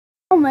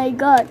my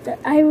god,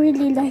 I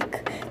really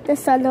like the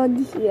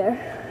salon here.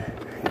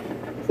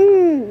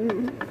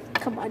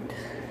 Come on.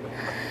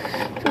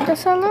 To the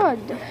salon.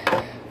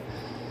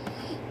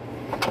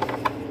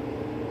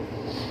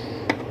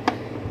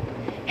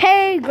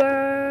 Hey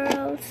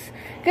girls,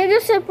 can you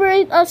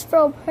separate us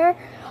from her?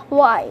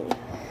 Why?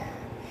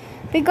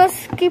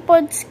 Because keep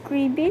on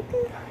screaming?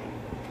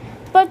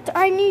 But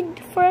I need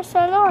for a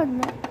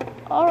salon.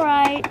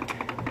 Alright.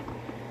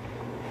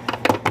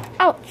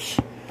 Ouch.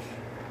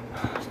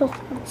 So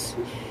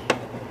fancy.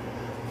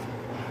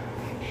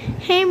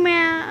 Hey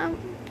ma'am.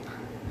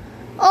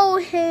 Oh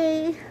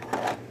hey.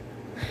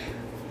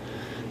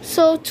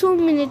 So 2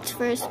 minutes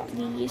first,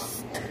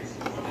 please.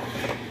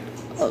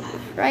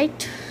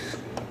 Alright.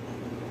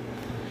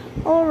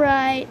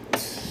 Alright.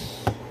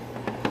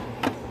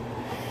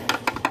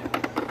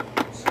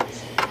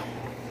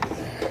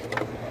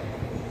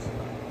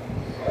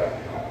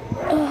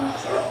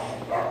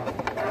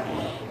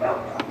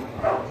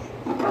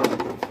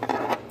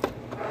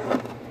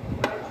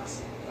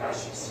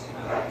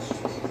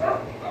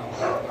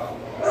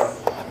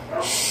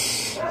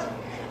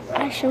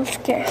 I shall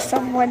scare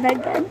someone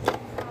again.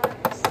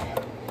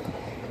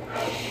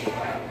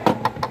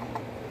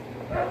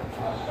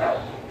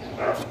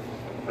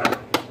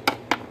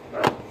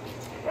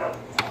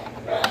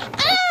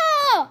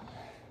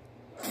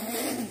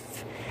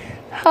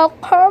 How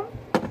come?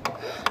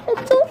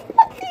 It's so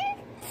funny.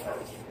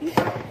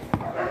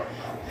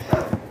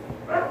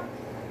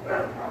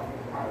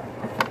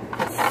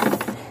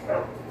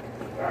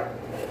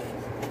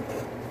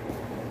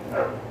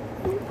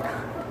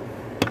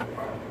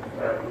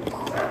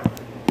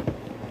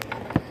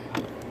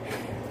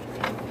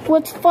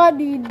 What's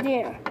funny in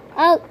there?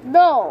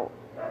 No.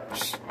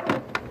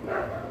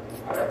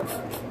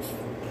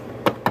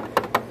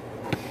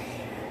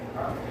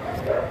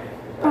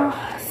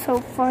 Oh, so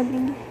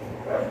funny.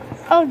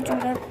 I'll do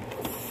that.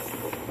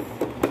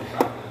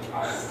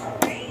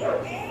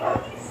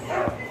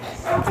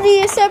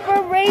 Please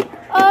separate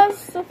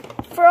us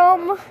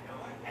from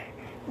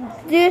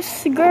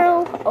this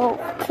girl.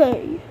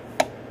 Okay.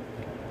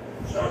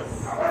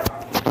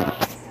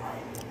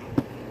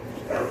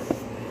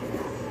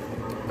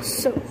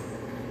 So,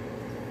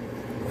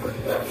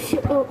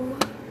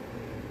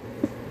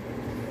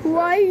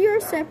 why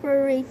you're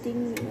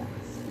separating me?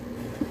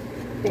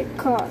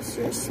 Because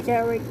you're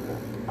scaring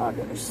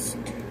others.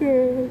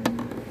 You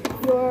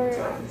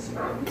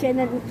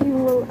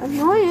will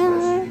annoy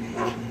her.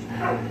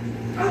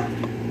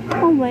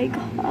 Oh my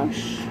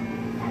gosh.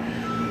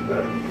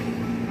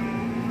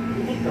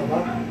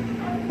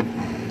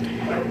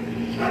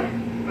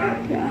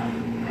 Yeah.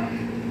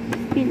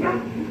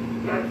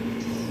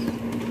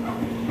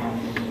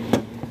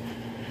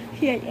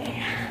 Yeah.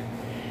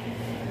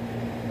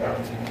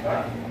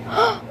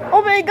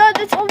 Oh my god,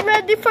 it's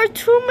already for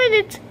 2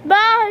 minutes.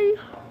 Bye.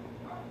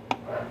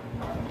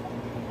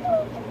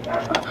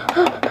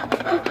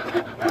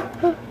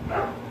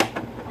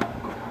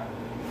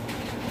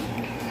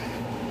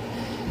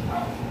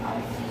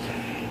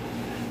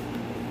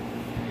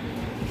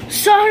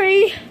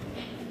 Sorry.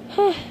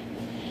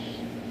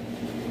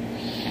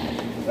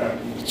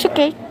 It's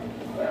okay.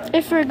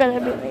 If we're gonna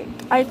be late.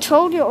 I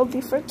told you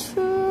only for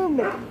 2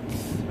 minutes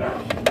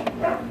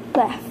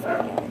left.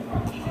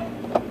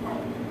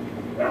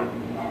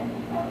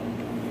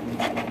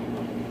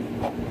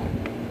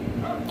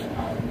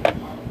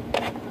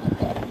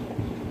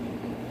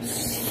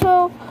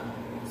 So,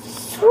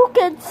 who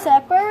can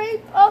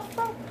separate us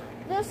from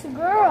this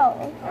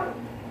girl?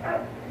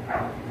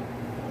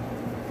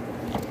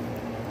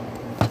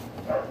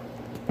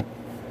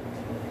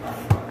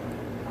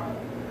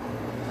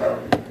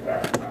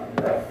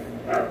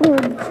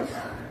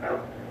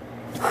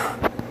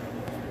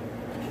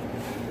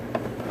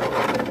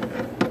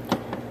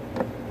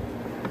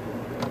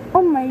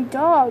 Oh my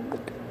dog.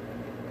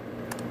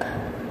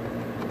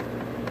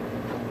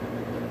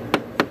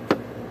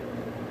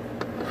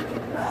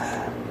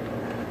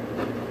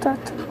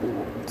 That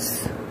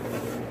hurts.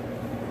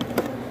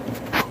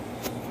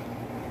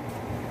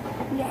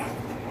 Yeah.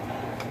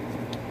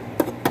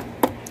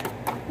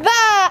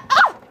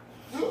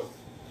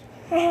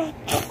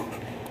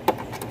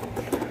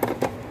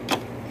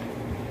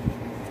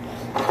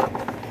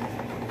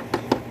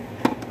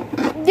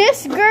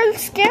 This girl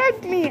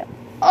scared me.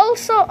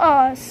 Also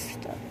us.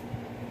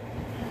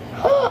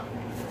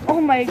 Oh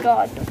my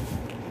god.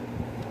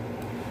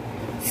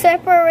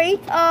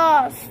 Separate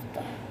us.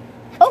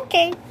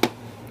 Okay.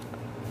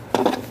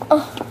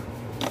 Oh.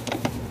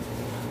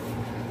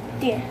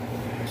 Yeah.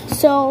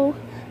 So,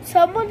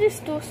 someone is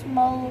too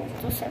small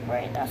to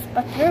separate us,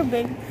 but you're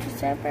big to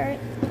separate.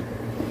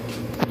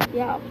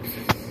 Yeah.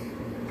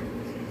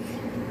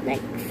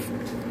 Next.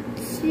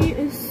 She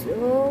is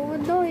so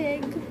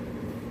annoying.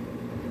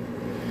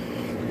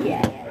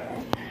 Yeah.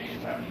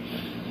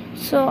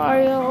 So,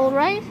 are you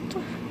alright?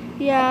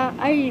 Yeah,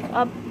 I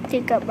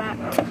take a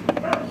bath.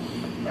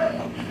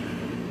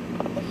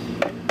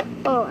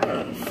 Oh,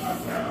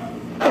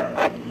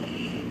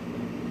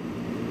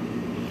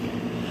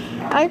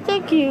 I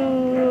think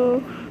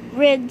you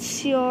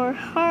rinse your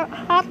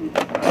hot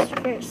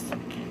first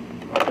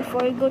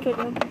before you go to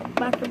the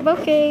bathroom.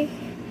 Okay.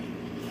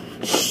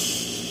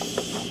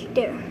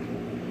 There.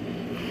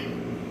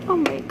 Oh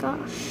my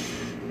gosh.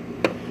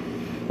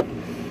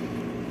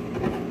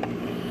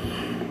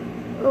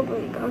 Oh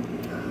my god.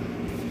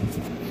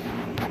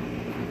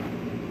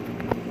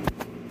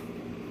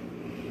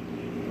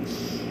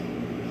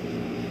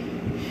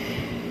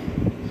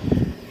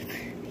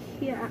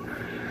 Yeah.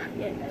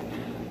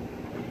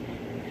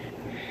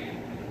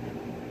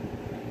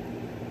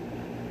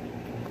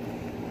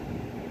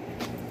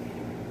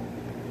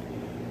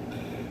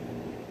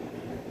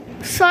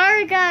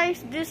 Sorry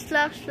guys, this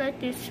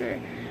flashlight is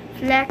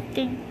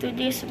reflecting to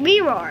this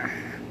mirror.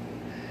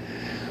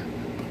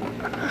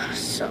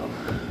 So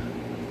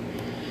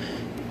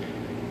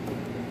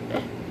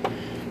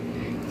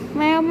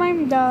ma'am,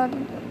 I'm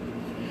done.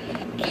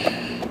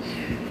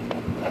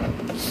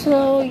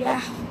 So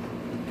yeah.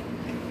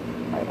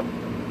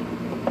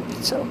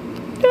 So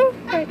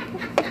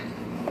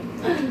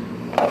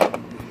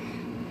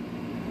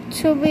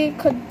to be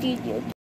continued.